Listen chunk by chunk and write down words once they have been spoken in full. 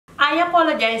I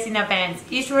apologize in advance.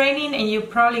 It's raining and you're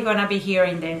probably gonna be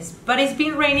hearing this, but it's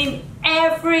been raining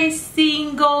every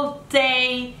single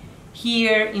day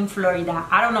here in Florida.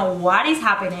 I don't know what is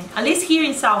happening, at least here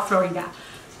in South Florida.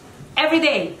 Every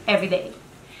day, every day.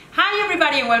 Hi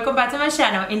everybody and welcome back to my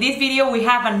channel. In this video we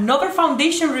have another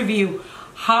foundation review.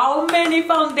 How many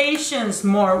foundations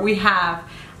more we have?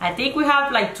 I think we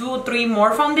have like 2 or 3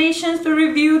 more foundations to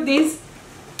review this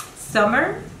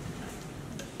summer.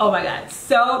 Oh my god,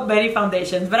 so many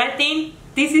foundations, but I think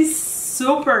this is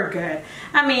super good.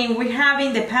 I mean, we have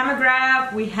in the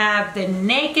Pomegranate, we have the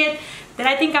Naked, that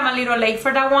I think I'm a little late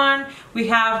for that one. We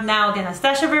have now the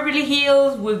Anastasia Beverly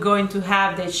Hills, we're going to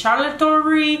have the Charlotte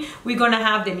Tilbury, we're gonna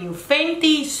have the new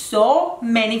Fenty, so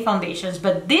many foundations.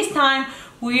 But this time,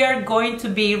 we are going to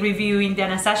be reviewing the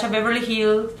Anastasia Beverly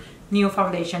Hills new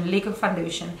foundation, liquid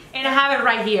foundation. And I have it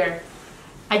right here.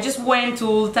 I just went to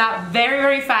Ulta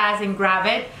very fast and grab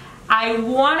it. I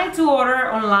wanted to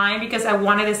order online because I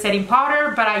wanted a setting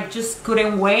powder, but I just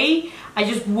couldn't wait. I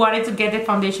just wanted to get the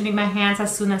foundation in my hands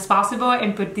as soon as possible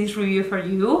and put this review for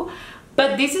you.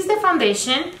 But this is the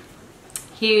foundation.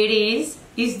 Here it is.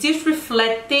 It's this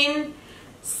reflecting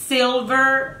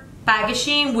silver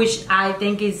packaging, which I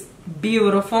think is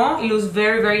beautiful. It looks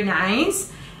very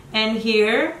nice. And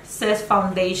here says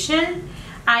foundation.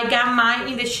 I got mine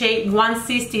in the shade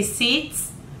 160C,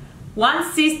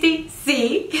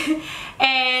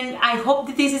 and I hope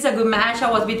that this is a good match.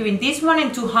 I was between this one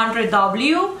and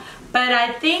 200W, but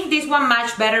I think this one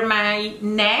matched better my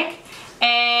neck.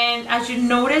 And as you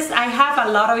notice, I have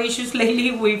a lot of issues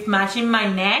lately with matching my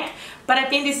neck, but I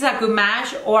think this is a good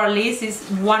match, or at least it's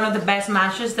one of the best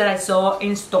matches that I saw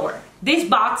in store. This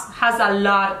box has a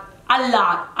lot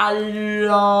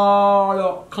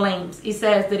of claims. It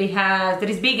says that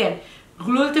it's vegan,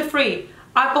 gluten-free,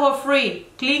 alcohol-free,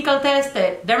 clinical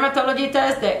tested, dermatology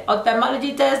tested,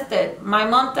 ophthalmology tested, my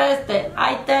mom tested,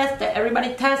 I tested,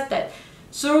 everybody tested,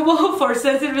 suitable for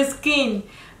sensitive skin,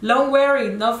 long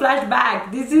wearing, no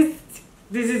flashback. This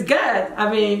is good. I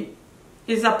mean,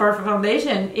 it's a perfect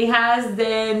foundation. It has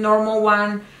the normal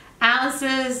 1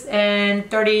 ounces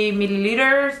and 30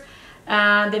 milliliters.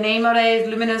 The name of it is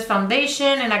Luminous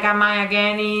Foundation, and I got mine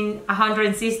again in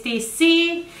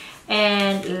 160C.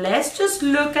 And let's just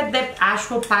look at the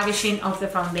actual packaging of the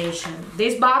foundation.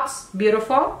 This box,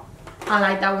 beautiful. I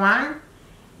like that one.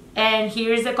 And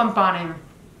here's the component.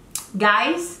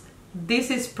 Guys, this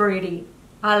is pretty.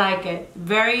 I like it.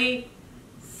 Very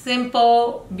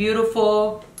simple,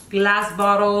 beautiful glass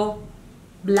bottle,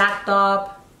 black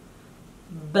top,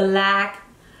 black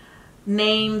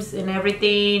names and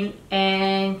everything.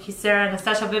 And he said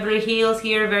Anastasia Beverly Hills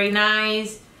here, very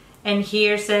nice. And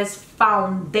here says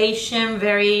foundation,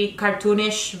 very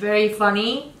cartoonish, very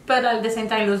funny, but at the same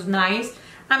time looks nice.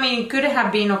 I mean, it could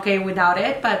have been okay without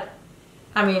it, but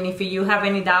I mean, if you have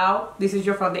any doubt, this is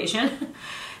your foundation.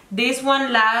 This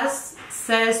one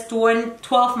says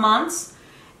 12 months,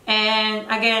 and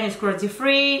again, it's cruelty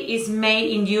free. It's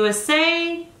made in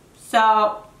USA,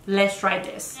 so let's try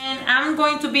this. And I'm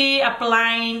going to be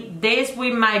applying this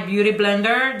with my beauty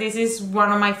blender. This is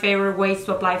one of my favorite ways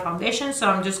to apply foundation, so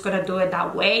I'm just gonna do it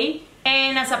that way.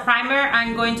 And as a primer,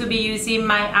 I'm going to be using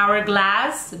my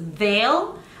Hourglass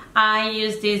Veil. I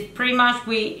use this pretty much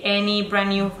with any brand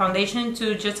new foundation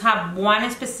to just have one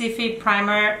specific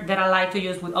primer that I like to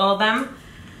use with all of them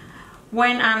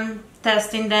when I'm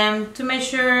testing them, to make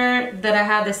sure that I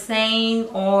have the same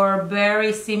or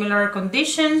very similar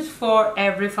conditions for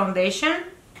every foundation.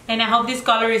 And I hope this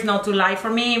color is not too light for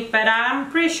me, but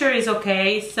I'm pretty sure it's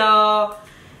okay. So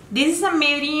this is a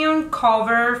medium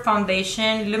cover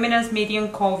foundation, luminous medium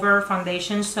cover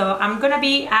foundation. So I'm gonna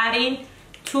be adding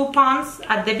 2 pumps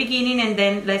at the beginning, and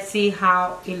then let's see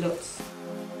how it looks.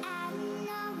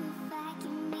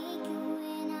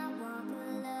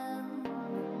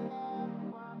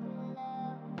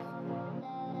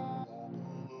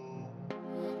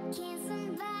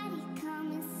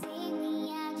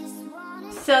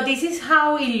 So this is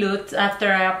how it looked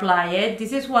after I apply it.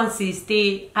 This is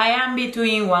 160. I am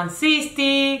between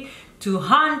 160,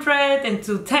 200 and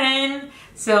 210.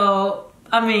 So,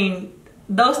 I mean,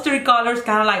 those 3 colors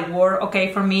kind of like work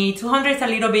okay for me. 200 is a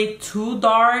little bit too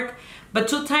dark, but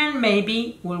 210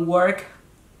 maybe will work.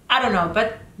 I don't know,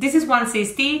 but this is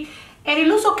 160. And it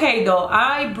looks okay though.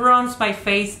 I bronze my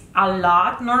face a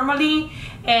lot normally.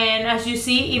 And as you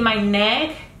see in my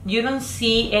neck, you don't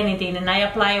see anything. And I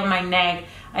apply on my neck.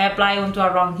 I apply onto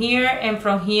around here, and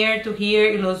from here to here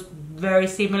it looks very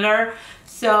similar.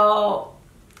 So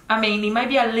I mean, it might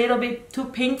be a little bit too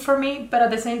pink for me, but at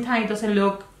the same time it doesn't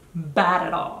look bad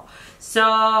at all.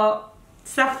 So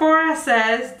Sephora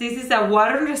says this is a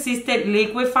water-resistant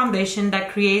liquid foundation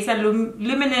that creates a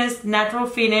luminous natural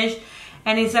finish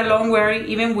and it's a long wear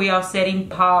even without setting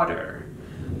powder.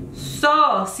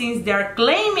 So since they're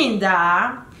claiming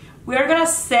that, we're gonna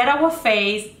set our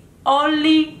face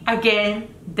only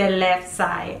again the left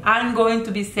side. I'm going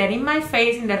to be setting my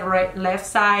face in the left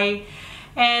side,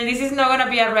 and this is not gonna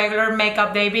be a regular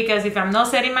makeup day because if I'm not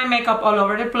setting my makeup all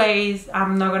over the place,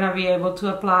 I'm not gonna be able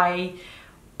to apply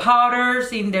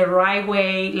powders in the right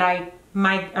way, like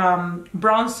my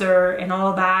bronzer and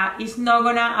all that. It's not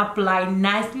gonna apply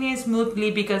nicely and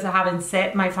smoothly because I haven't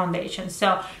set my foundation.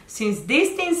 So since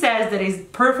this thing says that it's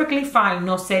perfectly fine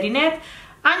not setting it,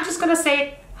 I'm just gonna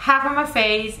set half of my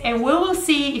face and we will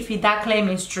see if that claim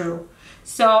is true.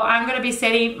 So I'm gonna be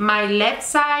setting my left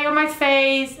side of my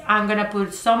face. I'm gonna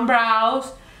put some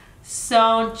brows,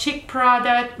 some cheek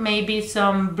product, maybe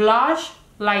some blush,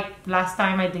 like last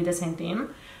time I did the same thing,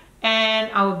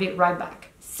 and I will be right back.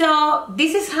 So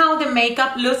this is how the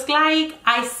makeup looks like.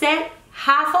 I set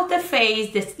half of the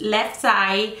face, this left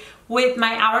side, with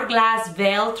my Hourglass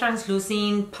Veil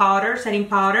Translucent Powder, setting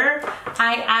powder.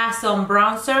 I add some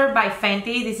bronzer by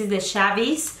Fenty. This is the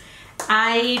Chavis.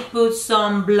 I put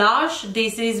some blush.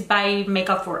 This is by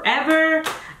Makeup Forever.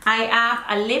 I have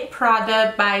a lip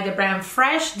product by the brand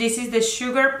Fresh. This is the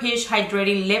Sugar Peach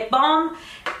Hydrating Lip Balm.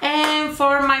 And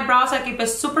for my brows, I keep it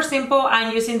super simple.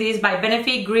 I'm using this by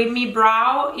Benefit Green Me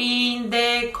Brow in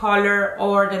the color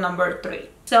or the number 3.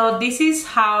 So this is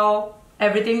how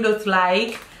everything looks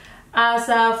like. As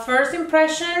a first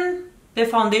impression, the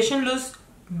foundation looks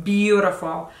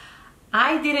beautiful.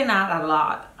 I didn't add a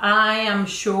lot. I am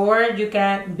sure you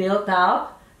can build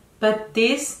up, but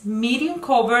this medium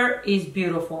cover is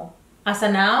beautiful. As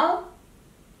of now,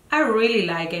 I really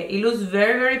like it. It looks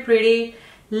very, very pretty.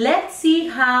 Let's see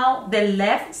how the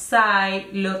left side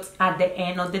looks at the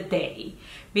end of the day.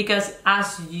 Because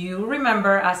as you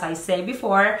remember, as I said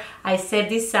before, I set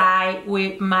this side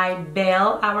with my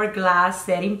Belle Hourglass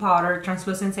setting powder,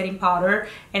 translucent setting powder,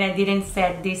 and I didn't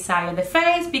set this side of the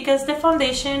face because the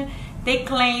foundation, they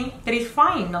claim that it's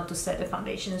fine not to set the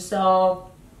foundation.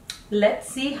 So let's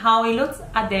see how it looks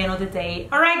at the end of the day.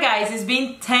 Alright guys, it's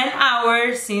been 10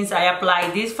 hours since I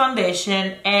applied this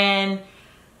foundation, and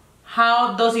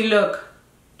how does it look?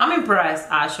 I'm impressed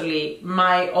actually.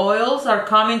 My oils are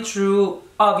coming through,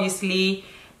 obviously,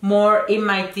 more in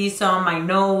my T-zone, my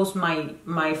nose,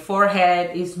 my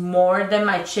forehead is more than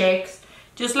my cheeks.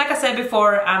 Just like I said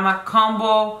before, I'm a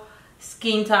combo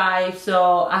skin type,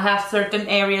 so I have certain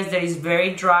areas that is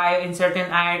very dry and certain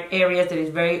areas that is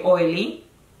very oily.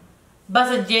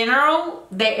 But in general,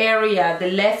 the area,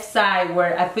 the left side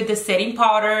where I put the setting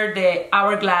powder, the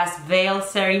Hourglass Veil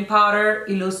setting powder,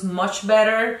 it looks much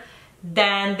better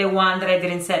than the one that I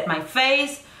didn't set my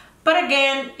face. But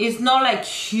again, it's not like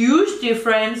huge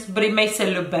difference, but it makes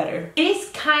it look better. It's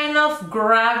kind of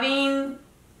grabbing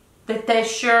the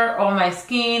texture of my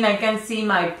skin. I can see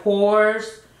my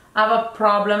pores. I have a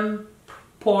problem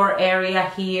pore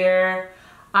area here.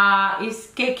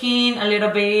 It's kicking a little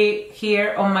bit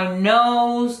here on my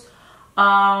nose.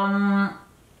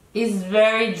 It's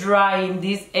very dry in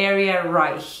this area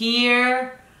right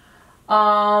here.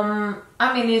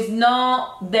 I mean, it's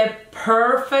not the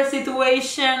perfect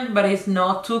situation, but it's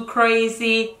not too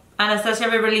crazy. Anastasia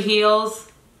Beverly Hills,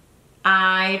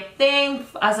 I think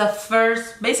as a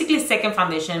first, basically second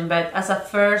foundation, but as a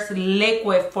first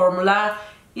liquid formula,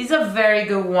 is a very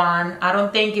good one. I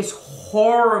don't think it's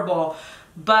horrible,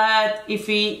 but if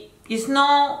it's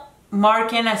not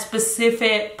marking a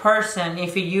specific person.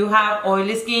 If you have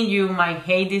oily skin, you might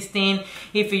hate this thing.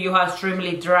 If you have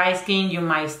extremely dry skin, you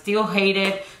might still hate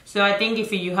it. So I think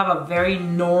if you have a very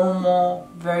normal,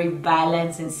 very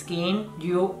balanced skin,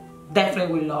 you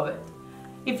definitely will love it.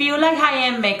 If you like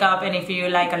high-end makeup and if you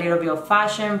like a little bit of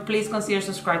fashion, please consider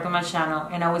subscribing to my channel,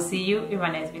 and I will see you in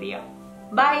my next video.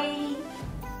 Bye!